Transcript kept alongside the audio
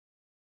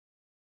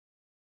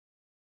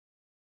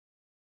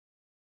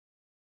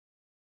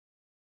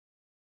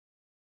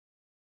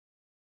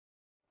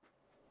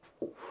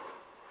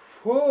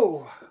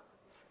Whoa.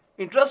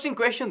 Interesting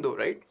question though,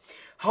 right?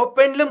 How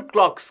pendulum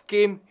clocks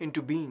came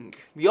into being.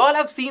 We all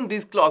have seen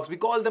these clocks. We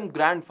call them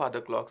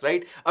grandfather clocks,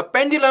 right? A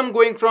pendulum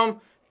going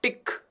from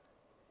tick,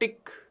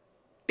 tick,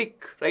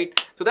 tick, right?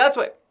 So that's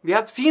why we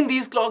have seen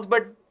these clocks,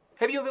 but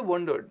have you ever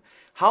wondered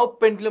how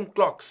pendulum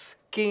clocks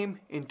came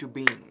into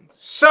being?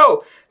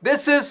 So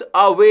this is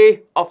our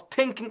way of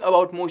thinking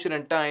about motion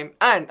and time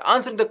and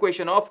answering the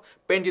question of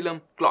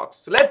pendulum clocks.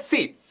 So let's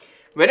see.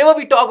 Whenever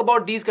we talk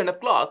about these kind of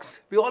clocks,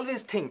 we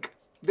always think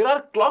there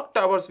are clock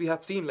towers we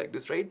have seen like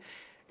this, right?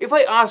 If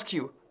I ask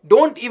you,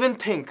 don't even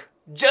think,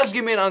 just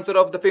give me an answer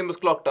of the famous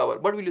clock tower,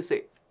 what will you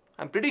say?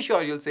 I'm pretty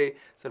sure you'll say,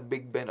 Sir,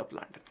 Big Ben of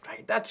London,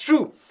 right? That's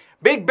true.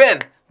 Big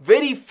Ben,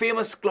 very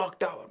famous clock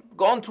tower,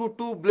 gone through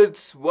 2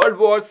 Blitz, world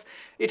wars.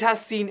 It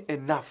has seen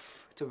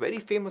enough. It's a very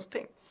famous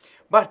thing.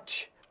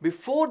 But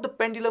before the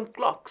pendulum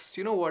clocks,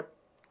 you know what?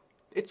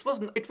 It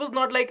was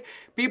not like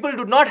people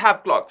did not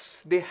have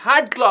clocks. They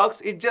had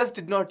clocks, it just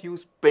did not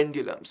use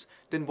pendulums.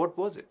 Then what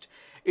was it?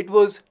 It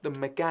was the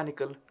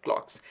mechanical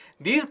clocks.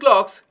 These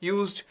clocks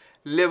used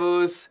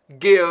levers,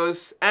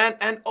 gears,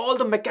 and all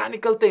the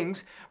mechanical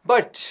things.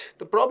 But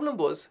the problem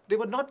was they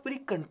were not very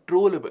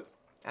controllable.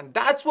 And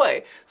that's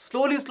why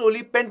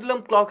slowly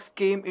pendulum clocks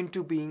came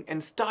into being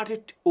and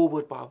started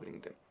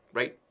overpowering them,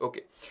 right?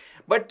 Okay.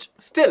 But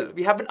still,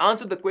 we haven't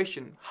answered the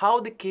question how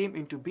they came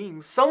into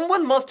being.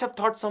 Someone must have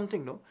thought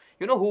something, no?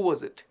 You know who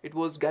was it? It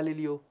was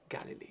Galileo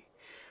Galilei.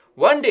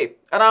 One day,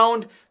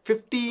 around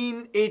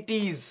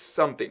 1580s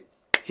something,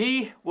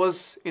 he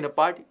was in a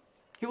party.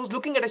 He was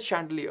looking at a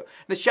chandelier.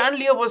 The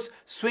chandelier was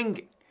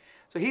swinging.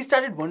 So he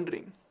started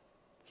wondering.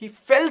 He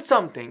felt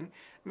something.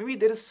 Maybe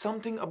there is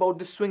something about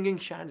this swinging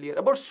chandelier,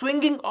 about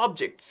swinging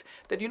objects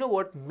that, you know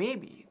what,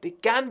 maybe they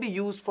can be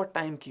used for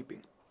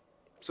timekeeping.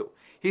 So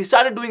he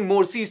started doing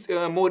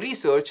more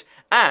research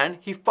and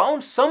he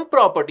found some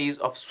properties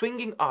of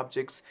swinging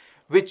objects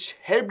which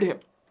helped him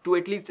to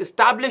at least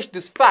establish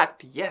this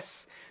fact.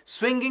 Yes,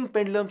 swinging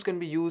pendulums can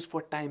be used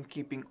for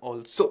timekeeping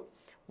also.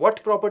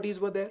 What properties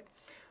were there?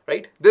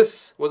 Right?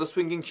 This was a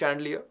swinging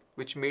chandelier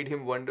which made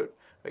him wonder.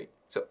 Right?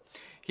 So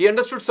he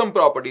understood some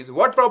properties.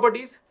 What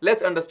properties?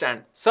 Let's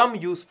understand some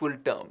useful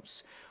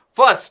terms.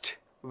 First,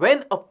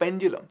 when a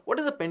pendulum, what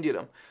is a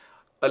pendulum?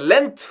 A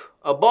length,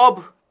 a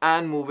bob,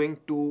 and moving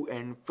to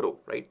and fro,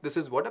 right? This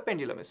is what a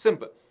pendulum is.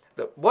 Simple.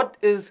 What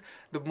is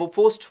the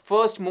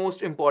first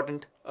most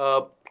important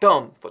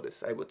term for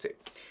this, I would say?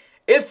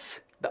 It's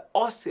the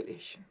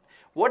oscillation.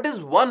 What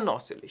is one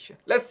oscillation?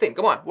 Let's think.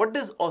 Come on. What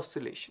is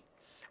oscillation?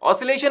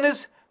 Oscillation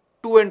is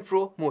to and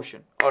fro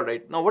motion. All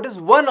right. Now, what is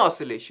one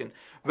oscillation?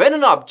 When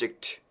an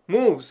object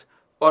moves,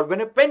 or when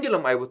a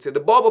pendulum, I would say,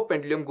 the bob of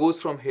pendulum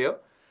goes from here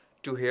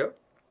to here,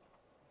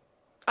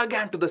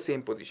 again to the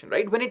same position,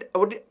 right? When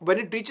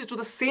it reaches to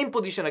the same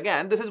position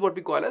again, this is what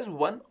we call as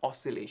one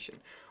oscillation.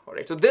 All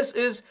right. So this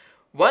is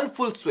one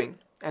full swing,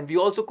 and we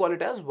also call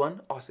it as one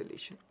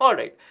oscillation. All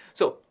right.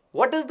 So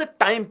what is the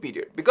time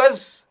period?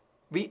 Because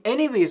we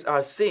anyways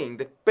are saying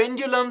that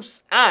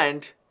pendulums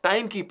and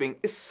timekeeping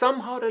is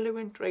somehow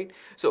relevant, right?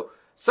 So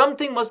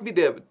something must be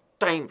there with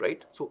time,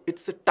 right? So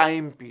it's a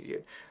time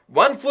period.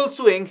 One full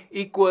swing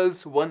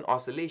equals one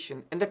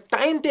oscillation, and the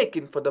time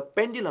taken for the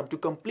pendulum to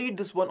complete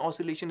this one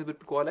oscillation is what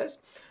we call as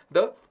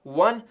the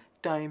one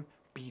time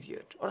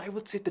period, or I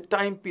would say the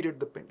time period of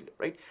the pendulum,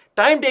 right?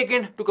 Time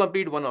taken to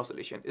complete one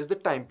oscillation is the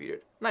time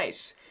period.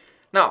 Nice.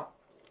 Now,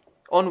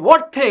 on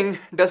what thing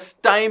does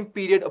time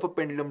period of a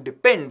pendulum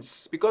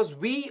depends? Because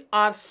we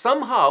are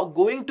somehow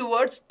going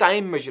towards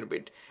time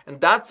measurement,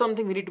 and that's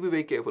something we need to be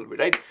very careful with,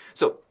 right?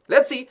 So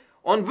let's see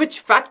on which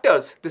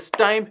factors this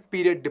time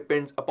period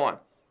depends upon.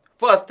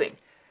 First thing,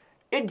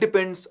 it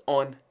depends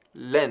on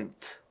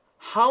length.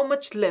 How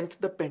much length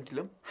the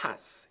pendulum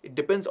has. It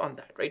depends on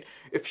that, right?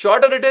 If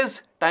shorter it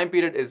is, time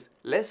period is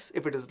less.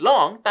 If it is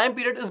long, time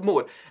period is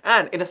more.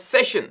 And in our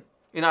session,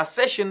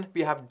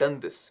 we have done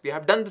this. We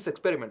have done this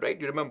experiment, right?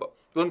 You remember.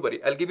 Don't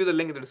worry. I'll give you the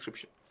link in the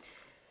description.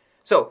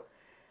 So,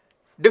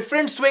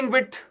 different swing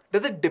width.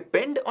 Does it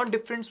depend on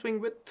different swing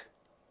width?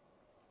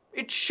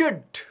 It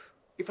should.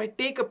 If I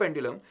take a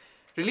pendulum,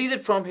 release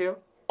it from here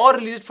or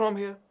release it from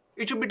here,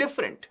 it should be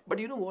different. But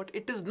you know what?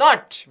 It is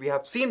not. We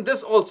have seen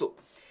this also.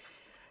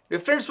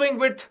 Different swing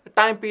width, the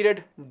time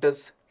period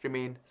does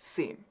remain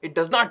same. It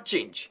does not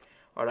change.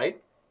 All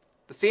right.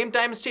 The same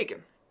time is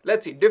taken.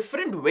 Let's see.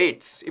 Different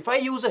weights. If I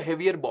use a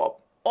heavier bob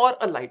or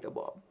a lighter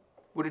bob,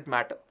 would it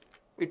matter?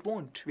 It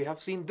won't. We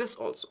have seen this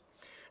also.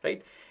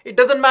 Right? It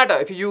doesn't matter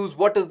if you use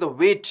what is the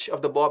weight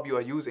of the bob you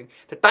are using.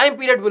 The time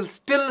period will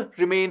still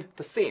remain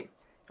the same.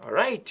 All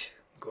right.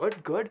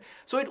 Good, good.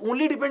 So it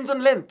only depends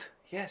on length.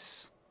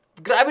 Yes.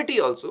 Gravity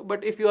also,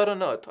 but if you are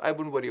on Earth, I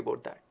wouldn't worry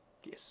about that.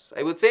 Yes,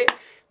 I would say,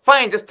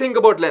 fine, just think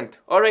about length.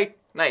 All right,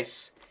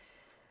 nice.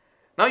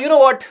 Now, you know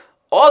what?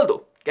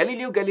 Although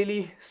Galileo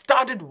Galilei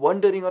started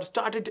wondering or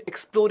started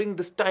exploring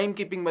this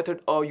timekeeping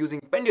method of using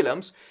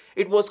pendulums,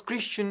 it was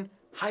Christiaan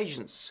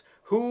Huygens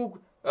who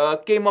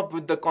came up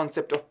with the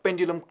concept of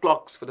pendulum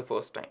clocks for the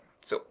first time.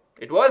 So,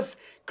 it was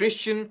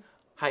Christiaan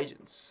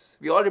Huygens.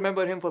 We all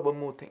remember him for one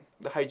more thing,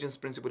 the Huygens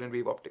principle in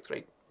wave optics,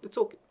 right? It's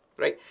okay,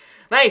 right?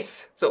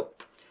 Nice. So,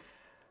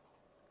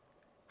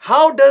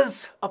 how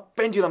does a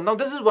pendulum, now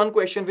this is one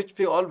question which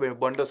we all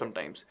wonder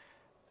sometimes.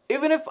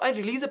 Even if I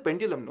release a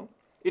pendulum, no,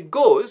 it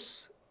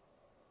goes,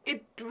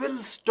 it will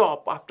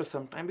stop after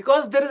some time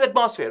because there is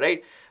atmosphere,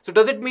 right? So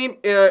does it mean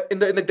in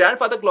the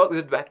grandfather clock, is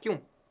it vacuum?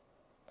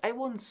 I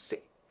won't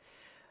say.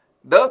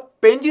 The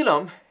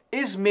pendulum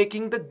is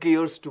making the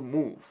gears to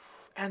move,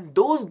 and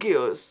those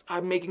gears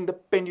are making the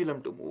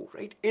pendulum to move,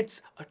 right?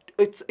 It's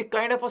a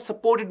kind of a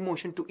supported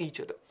motion to each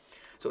other.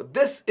 So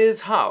this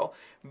is how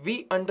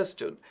we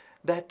understood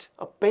that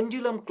a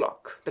pendulum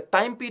clock, the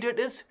time period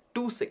is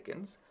 2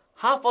 seconds,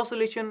 half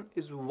oscillation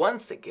is 1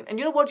 second. And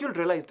you know what, you'll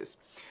realize this.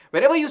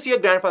 Whenever you see a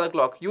grandfather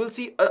clock, you will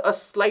see a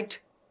slight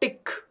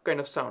tick kind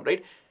of sound,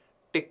 right?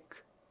 Tick,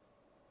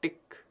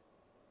 tick,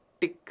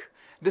 tick.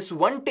 This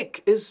one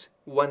tick is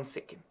 1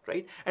 second,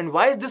 right? And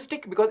why is this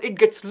tick? Because it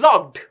gets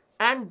locked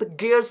and the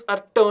gears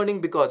are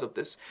turning because of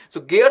this. So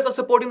gears are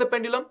supporting the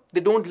pendulum.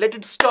 They don't let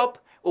it stop,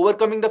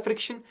 overcoming the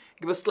friction,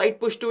 give a slight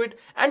push to it,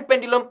 and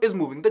pendulum is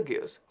moving the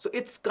gears. So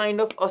it's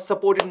kind of a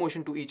supported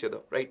motion to each other,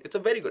 right? It's a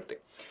very good thing.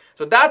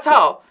 So that's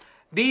how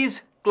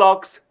these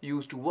clocks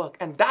used to work,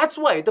 and that's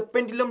why the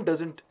pendulum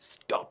doesn't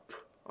stop,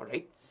 all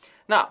right?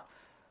 Now,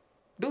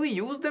 do we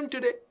use them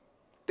today?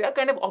 They are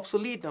kind of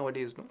obsolete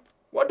nowadays, no?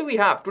 What do we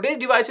have? Today's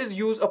devices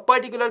use a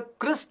particular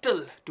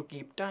crystal to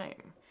keep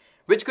time.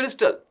 Which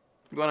crystal?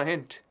 You want a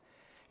hint?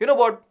 You know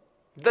what?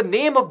 The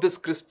name of this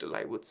crystal,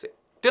 I would say.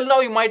 Till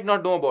now, you might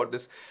not know about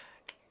this.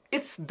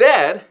 It's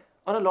there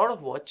on a lot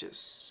of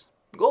watches.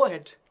 Go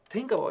ahead,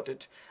 think about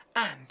it,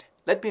 and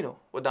let me know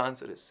what the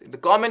answer is in the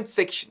comment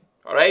section.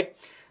 All right?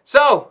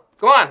 So,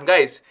 come on,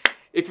 guys.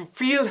 If you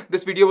feel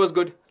this video was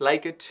good,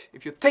 like it.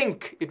 If you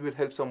think it will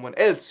help someone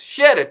else,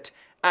 share it.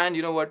 And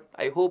you know what?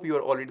 I hope you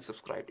are already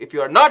subscribed. If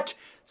you are not,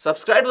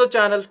 subscribe to the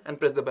channel and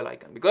press the bell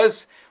icon,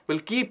 because we'll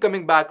keep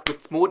coming back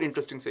with more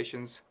interesting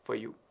sessions for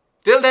you.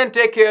 Till then,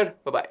 take care.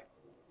 Bye-bye.